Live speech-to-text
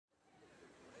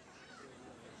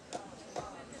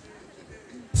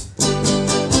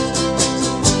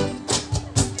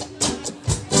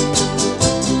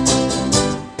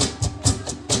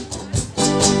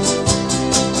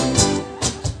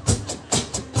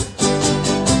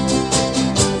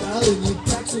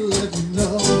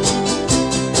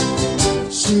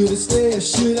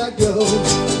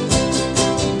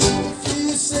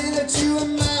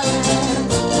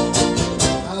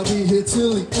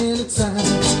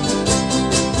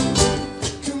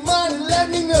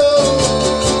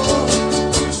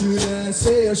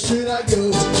or should I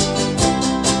go?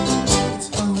 It's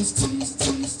always tease,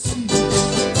 tease, tease.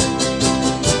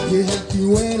 You're happy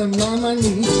when I'm on my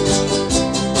knees.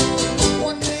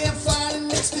 One day I'm fine and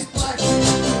next is black.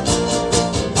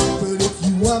 But if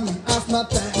you want me off my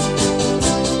back,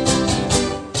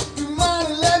 come on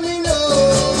and let me know.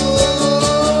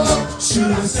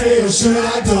 Should I stay or should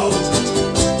I go?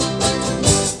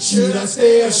 Should I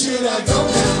stay or should I go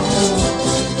now?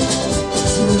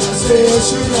 Should I stay or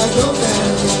should I go now?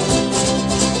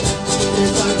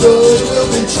 If I go it will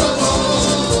be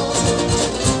trouble.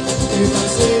 If I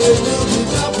stay it will be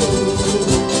double.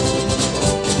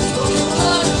 So come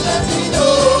on and let me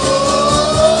know.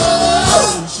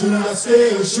 Should I stay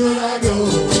or should I go?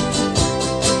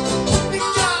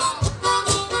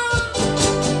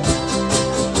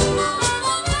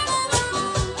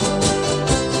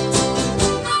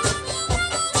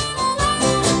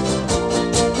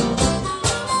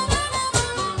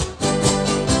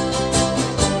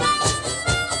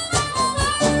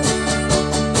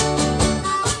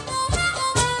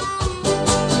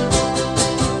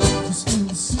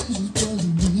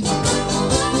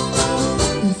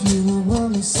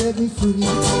 Set me free.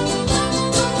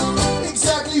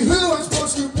 Exactly who I'm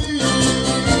supposed to be.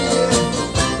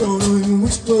 Don't know even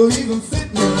which clothes even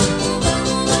fit me.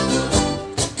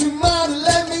 Come on and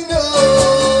let me know.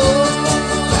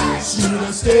 Should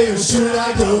I stay or should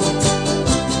I go?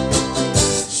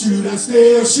 Should I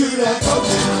stay or should I go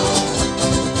now?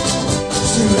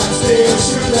 Should I stay or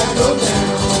should I go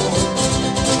now?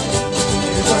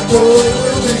 If I go it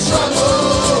will be trouble.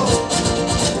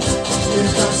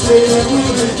 If I stay, there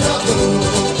will be trouble.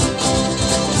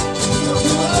 So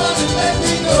come on and let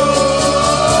me know.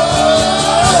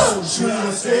 Should I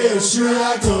stay or should I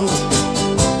go?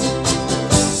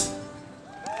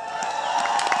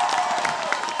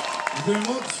 Děkujeme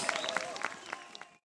moc.